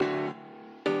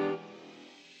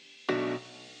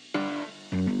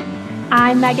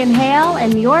I'm Megan Hale,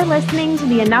 and you're listening to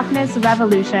the Enoughness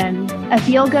Revolution, a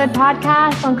feel-good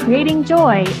podcast on creating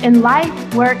joy in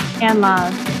life, work, and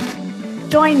love.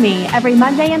 Join me every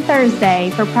Monday and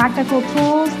Thursday for practical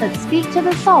tools that speak to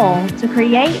the soul to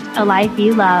create a life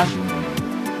you love.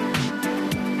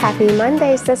 Happy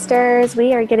Monday, sisters.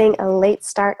 We are getting a late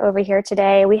start over here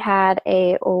today. We had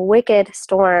a wicked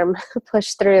storm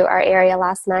push through our area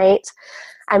last night.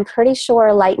 I'm pretty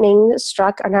sure lightning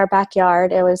struck in our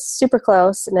backyard. It was super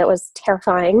close and it was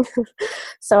terrifying.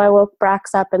 So I woke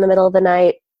Brax up in the middle of the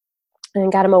night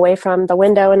and got him away from the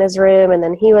window in his room. And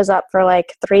then he was up for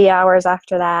like 3 hours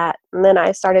after that. And then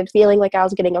I started feeling like I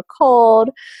was getting a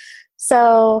cold.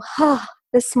 So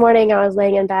this morning I was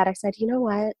laying in bed. I said, you know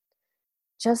what?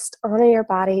 Just honor your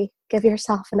body. Give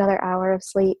yourself another hour of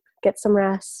sleep. Get some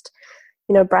rest.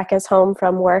 You know, Breck is home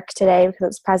from work today because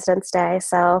it's President's Day,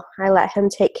 so I let him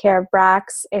take care of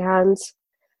Brax, and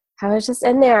I was just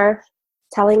in there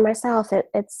telling myself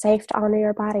it's safe to honor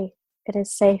your body. It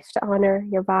is safe to honor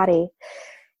your body.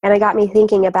 And it got me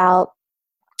thinking about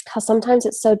how sometimes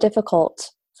it's so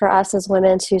difficult for us as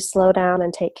women to slow down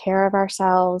and take care of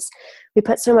ourselves. We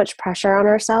put so much pressure on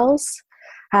ourselves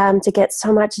to get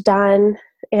so much done.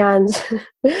 And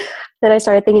then I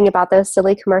started thinking about those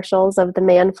silly commercials of the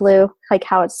man flu, like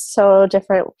how it's so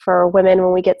different for women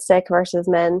when we get sick versus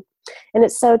men. And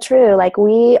it's so true. Like,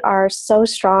 we are so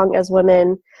strong as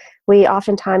women. We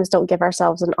oftentimes don't give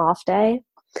ourselves an off day.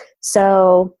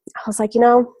 So I was like,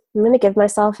 I'm going to give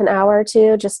myself an hour or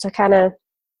two just to kind of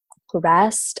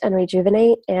rest and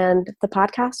rejuvenate. And if the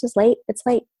podcast is late, it's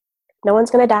late. No one's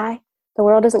going to die. The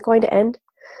world isn't going to end.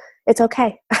 It's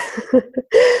okay.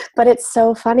 But it's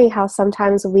so funny how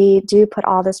sometimes we do put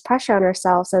all this pressure on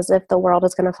ourselves as if the world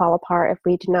is going to fall apart if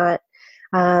we do not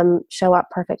show up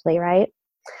perfectly, right?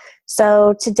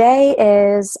 So today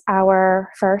is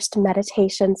our first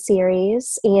meditation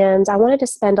series, and I wanted to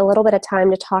spend a little bit of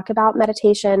time to talk about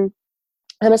meditation,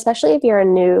 especially if you're a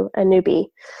newbie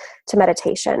to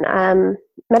meditation.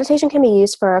 Meditation can be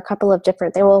used for a couple of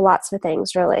different things, well, lots of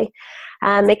things, really.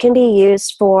 It can be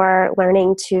used for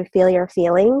learning to feel your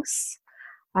feelings,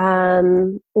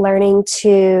 learning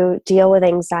to deal with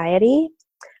anxiety,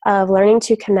 of learning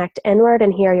to connect inward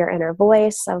and hear your inner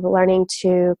voice, of learning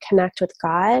to connect with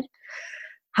God.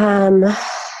 Can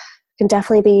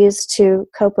definitely be used to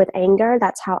cope with anger.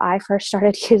 That's how I first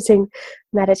started using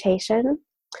meditation.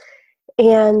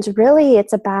 And really,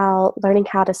 it's about learning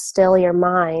how to still your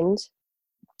mind.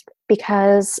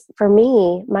 Because for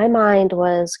me, my mind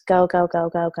was go, go, go,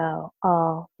 go, go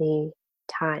all the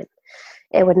time.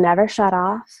 It would never shut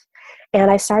off.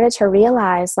 And I started to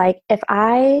realize, like, if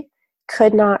I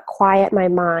could not quiet my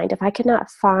mind, if I could not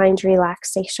find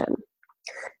relaxation,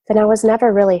 then I was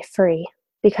never really free,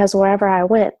 because wherever I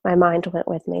went, my mind went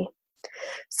with me.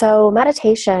 So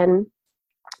meditation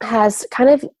has kind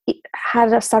of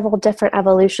had several different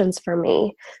evolutions for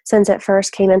me since it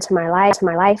first came into my life.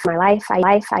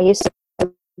 I used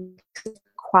to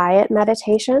quiet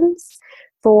meditations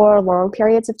for long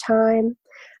periods of time.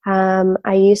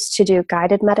 I used to do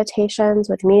guided meditations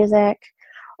with music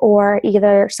or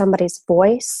either somebody's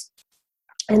voice.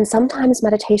 And sometimes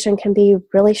meditation can be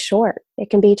really short.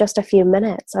 It can be just a few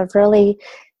minutes of really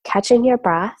catching your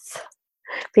breath,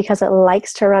 because it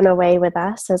likes to run away with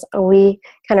us as we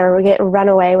kind of get run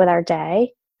away with our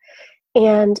day,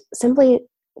 and simply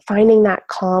finding that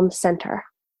calm center,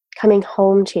 coming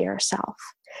home to yourself.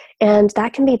 And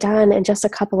that can be done in just a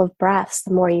couple of breaths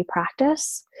the more you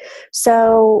practice.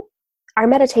 So our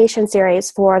meditation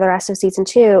series for the rest of season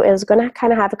 2 is going to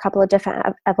kind of have a couple of different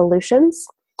evolutions.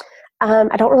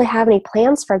 I don't really have any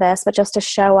plans for this, but just to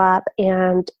show up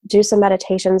and do some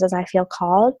meditations as I feel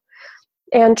called,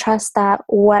 and trust that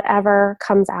whatever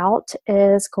comes out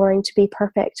is going to be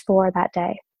perfect for that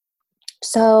day.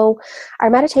 So our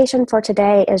meditation for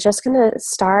today is just going to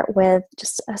start with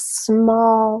just a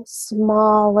small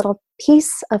little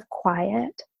piece of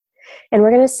quiet. And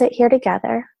we're going to sit here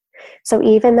together. So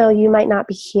even though you might not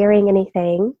be hearing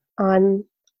anything on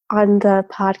the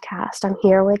podcast, I'm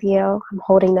here with you. I'm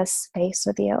holding this space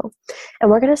with you. And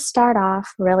we're going to start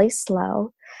off really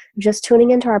slow, just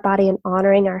tuning into our body and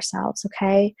honoring ourselves,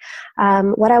 okay?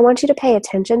 What I want you to pay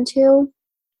attention to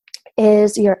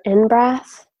is your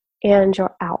in-breath and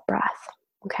your out-breath,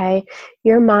 okay?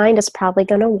 Your mind is probably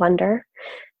going to wander.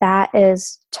 That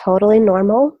is totally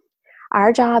normal.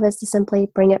 Our job is to simply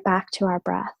bring it back to our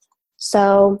breath.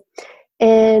 So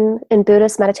in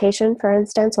Buddhist meditation, for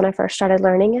instance, when I first started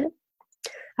learning it,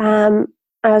 I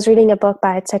was reading a book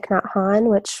by Thich Nhat Hanh,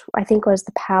 which I think was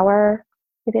The Power,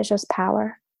 maybe it's just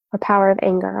Power, or Power of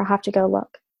Anger. I'll have to go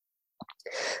look.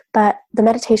 But the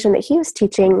meditation that he was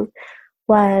teaching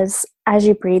was as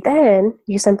you breathe in,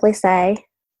 you simply say,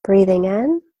 breathing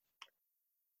in.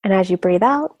 And as you breathe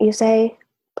out, you say,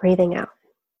 breathing out.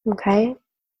 Okay?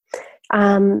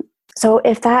 So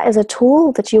if that is a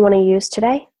tool that you want to use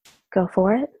today, go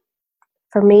for it.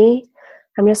 For me,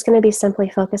 I'm just going to be simply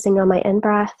focusing on my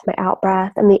in-breath, my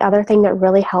out-breath, and the other thing that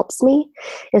really helps me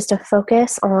is to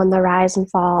focus on the rise and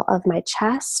fall of my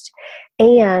chest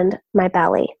and my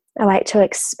belly. I like to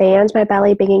expand my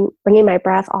belly, bringing my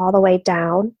breath all the way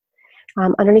down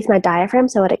underneath my diaphragm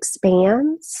so it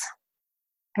expands.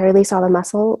 I release all the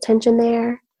muscle tension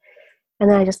there, and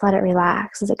then I just let it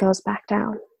relax as it goes back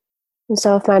down. And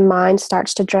so if my mind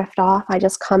starts to drift off, I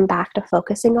just come back to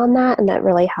focusing on that, and that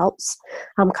really helps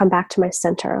come back to my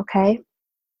center, okay?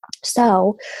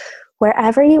 So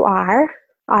wherever you are,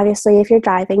 obviously if you're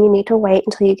driving, you need to wait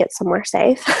until you get somewhere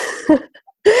safe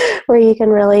where you can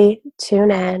really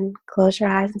tune in, close your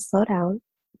eyes, and slow down.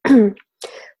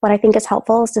 What I think is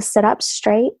helpful is to sit up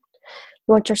straight.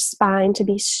 You want your spine to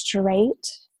be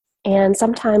straight, and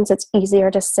sometimes it's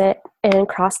easier to sit in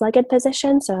cross-legged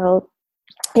position, so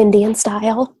Indian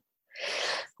style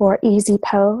or easy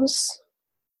pose,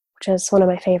 which is one of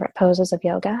my favorite poses of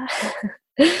yoga.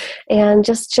 And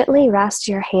just gently rest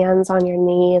your hands on your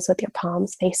knees with your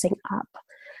palms facing up.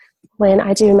 When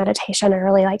I do meditation, I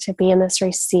really like to be in this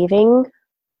receiving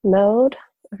mode,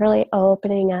 really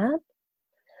opening up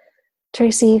to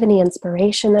receive any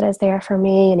inspiration that is there for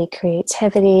me, any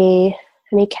creativity,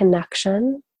 any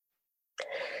connection.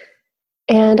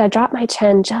 And I drop my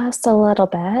chin just a little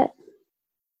bit,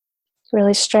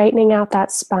 really straightening out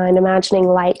that spine, imagining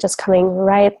light just coming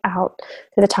right out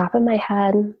through the top of my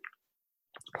head,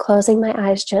 closing my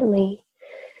eyes gently.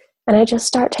 And I just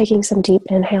start taking some deep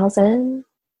inhales in.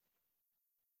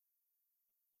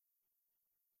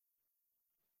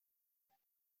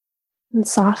 And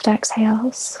soft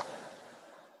exhales.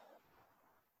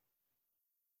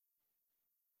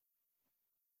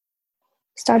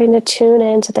 Starting to tune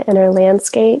into the inner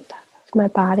landscape of my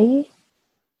body.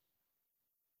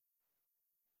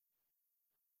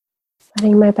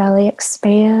 Letting my belly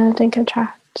expand and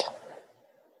contract.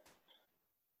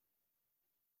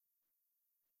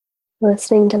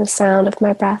 Listening to the sound of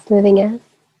my breath moving in.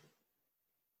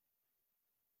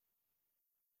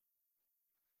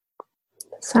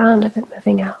 The sound of it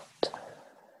moving out.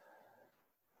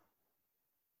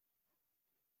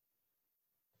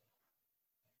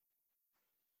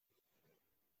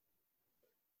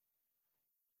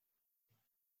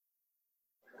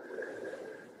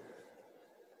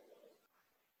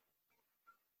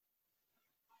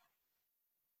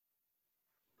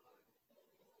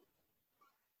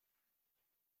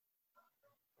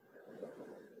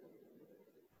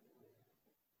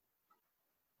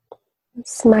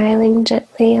 Smiling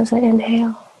gently as I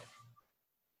inhale.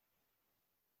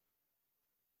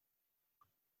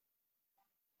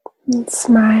 And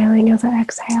smiling as I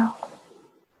exhale.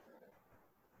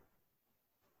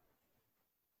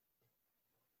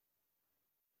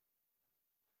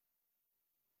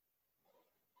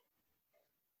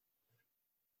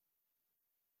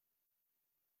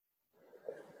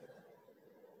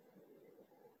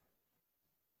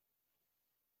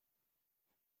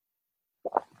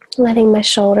 Letting my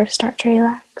shoulders start to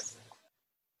relax.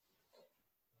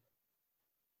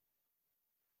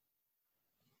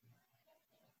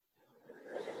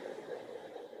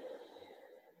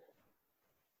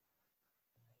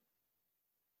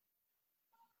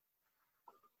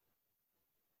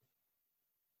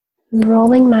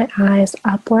 Rolling my eyes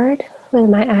upward with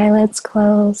my eyelids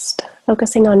closed,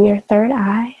 focusing on your third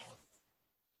eye,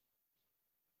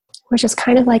 which is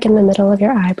kind of like in the middle of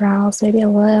your eyebrows, maybe a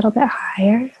little bit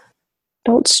higher.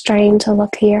 Don't strain to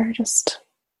look here, just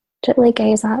gently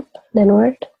gaze up and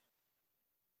inward.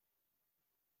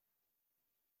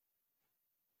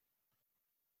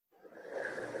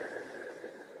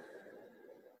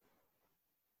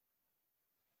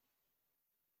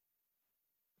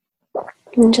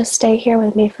 And just stay here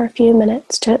with me for a few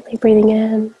minutes, gently breathing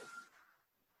in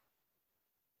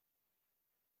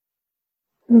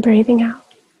and breathing out.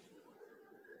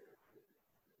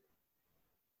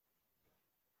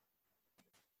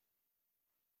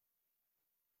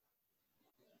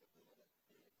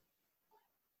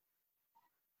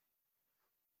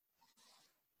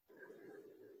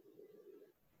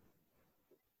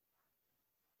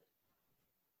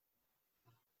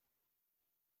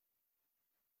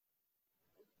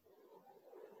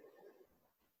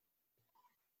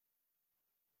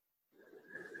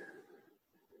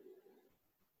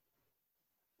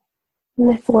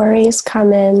 And if worries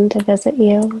come in to visit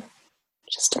you,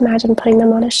 just imagine putting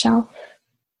them on a shelf.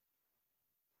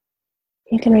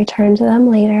 You can return to them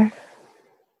later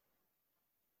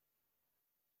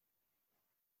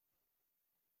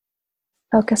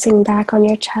Focusing back on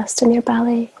your chest and your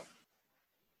belly.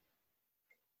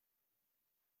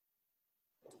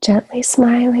 Gently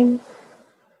smiling.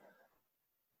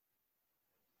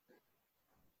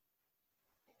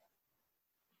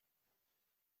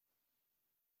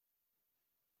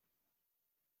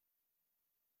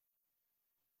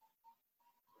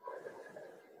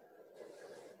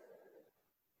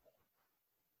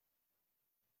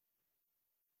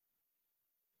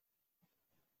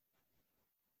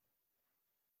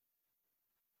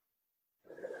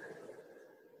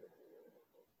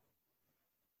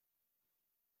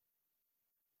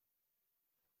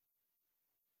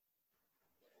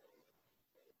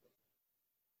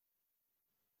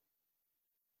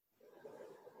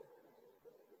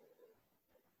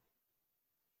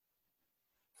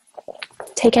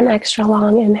 Take an extra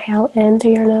long inhale in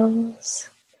through your nose,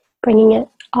 bringing it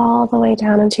all the way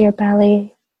down into your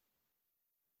belly.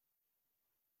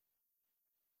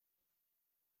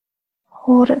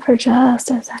 Hold it for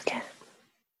just a second.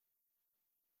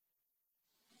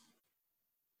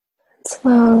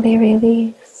 Slowly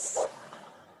release.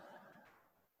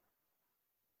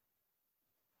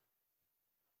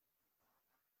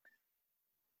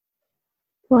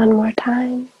 One more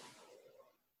time.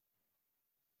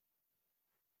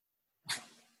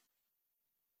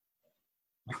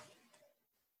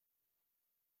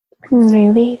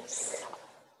 Release.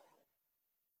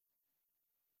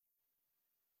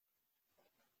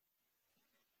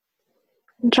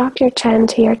 Drop your chin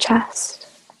to your chest.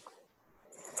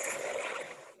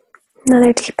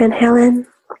 Another deep inhale in.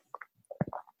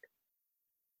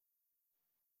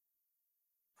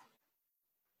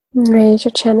 Raise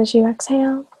your chin as you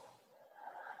exhale.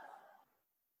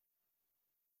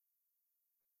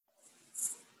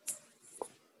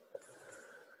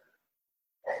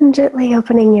 And gently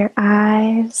opening your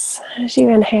eyes as you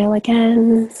inhale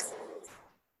again.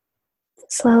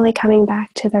 Slowly coming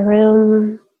back to the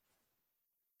room.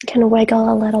 You can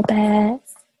wiggle a little bit.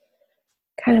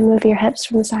 Kind of move your hips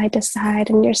from side to side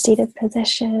in your seated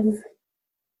position.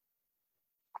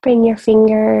 Bring your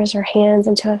fingers or hands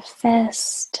into a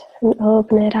fist and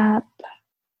open it up.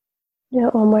 Do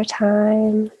it one more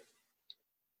time.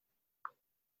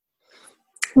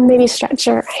 Maybe stretch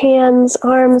your hands,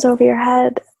 arms over your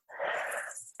head.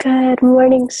 Good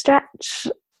morning stretch.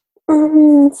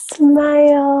 Smile.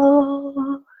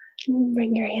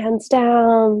 Bring your hands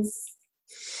down.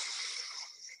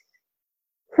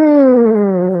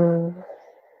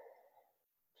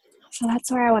 So that's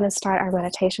where I want to start our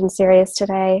meditation series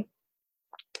today.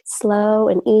 Slow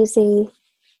and easy.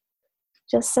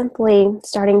 Just simply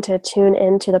starting to tune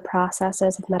into the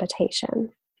processes of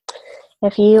meditation.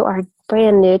 If you are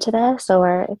brand new to this,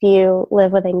 or if you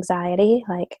live with anxiety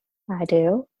like I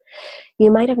do,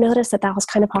 you might have noticed that was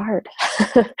kind of hard.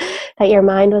 That your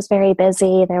mind was very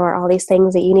busy. There were all these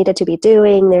things that you needed to be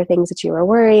doing. There are things that you were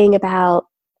worrying about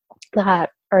that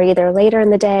are either later in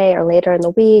the day or later in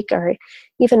the week or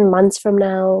even months from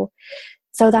now.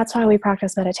 So that's why we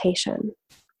practice meditation,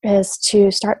 is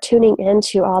to start tuning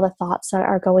into all the thoughts that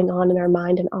are going on in our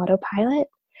mind in autopilot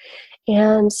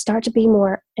and start to be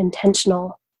more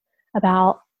intentional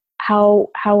about how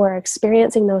we're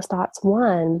experiencing those thoughts,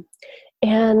 one,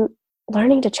 and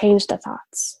learning to change the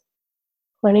thoughts,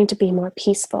 learning to be more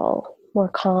peaceful, more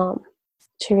calm,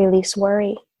 to release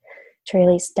worry, to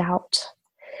release doubt.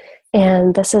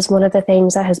 And this is one of the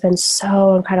things that has been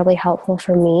so incredibly helpful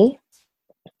for me,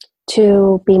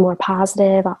 to be more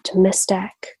positive,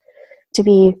 optimistic, to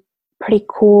be pretty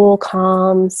cool,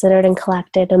 calm, centered, and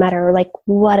collected, no matter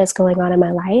what is going on in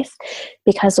my life,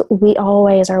 because we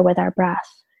always are with our breath.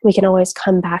 We can always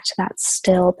come back to that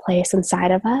still place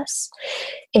inside of us.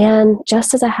 And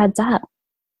just as a heads up,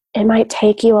 it might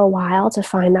take you a while to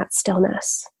find that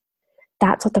stillness.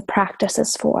 That's what the practice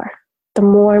is for. The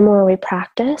more and more we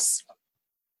practice,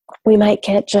 we might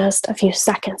get just a few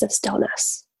seconds of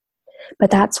stillness. But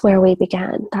that's where we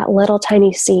begin, that little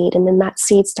tiny seed, and then that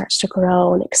seed starts to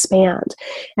grow and expand.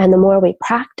 And the more we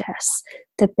practice,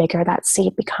 the bigger that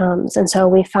seed becomes. And so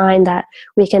we find that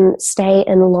we can stay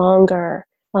in longer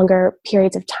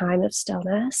periods of time of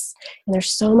stillness. And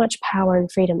there's so much power and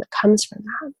freedom that comes from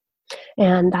that.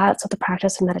 And that's what the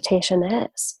practice of meditation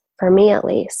is, for me at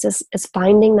least, is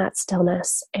finding that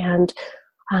stillness and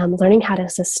learning how to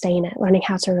sustain it, learning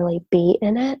how to really be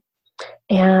in it,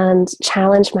 and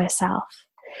challenge myself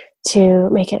to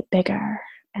make it bigger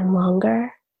and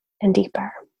longer and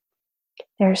deeper.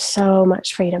 There's so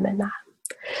much freedom in that.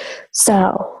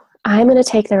 So I'm going to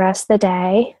take the rest of the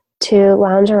day to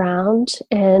lounge around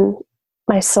in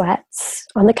my sweats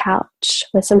on the couch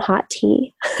with some hot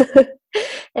tea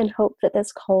and hope that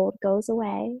this cold goes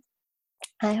away.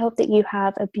 I hope that you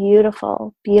have a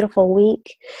beautiful, beautiful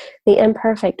week. The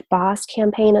Imperfect Boss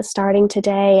campaign is starting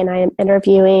today, and I am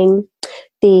interviewing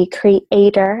the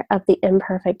creator of The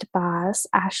Imperfect Boss,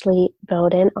 Ashley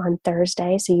Bowden, on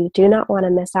Thursday. So you do not want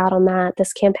to miss out on that.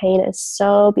 This campaign is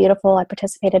so beautiful. I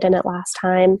participated in it last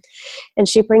time, and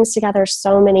she brings together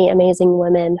so many amazing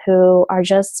women who are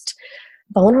just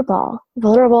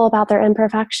vulnerable about their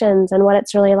imperfections and what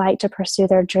it's really like to pursue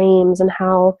their dreams, and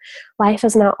how life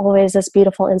is not always this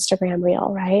beautiful Instagram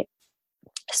reel, right?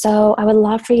 So I would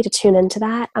love for you to tune into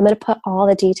that. I'm going to put all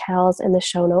the details in the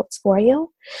show notes for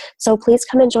you. So please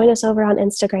come and join us over on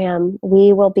Instagram.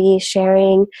 We will be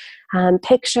sharing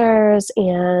pictures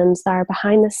and our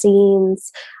behind the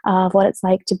scenes of what it's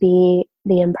like to be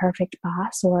the imperfect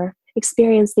boss, or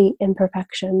experience the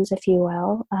imperfections, if you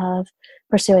will, of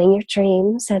pursuing your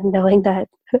dreams, and knowing that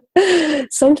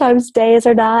sometimes days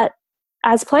are not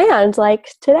as planned, like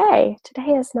today.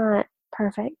 Today is not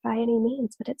perfect by any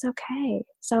means, but it's okay.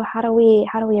 So how do we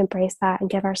embrace that and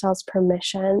give ourselves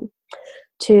permission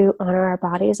to honor our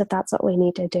bodies if that's what we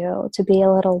need to do, to be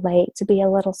a little late, to be a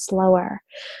little slower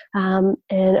in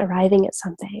arriving at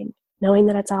something, knowing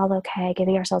that it's all okay,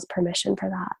 giving ourselves permission for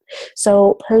that.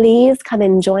 So please come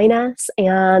and join us,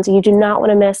 and you do not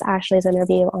want to miss Ashley's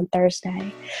interview on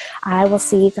Thursday. I will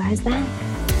see you guys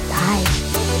then.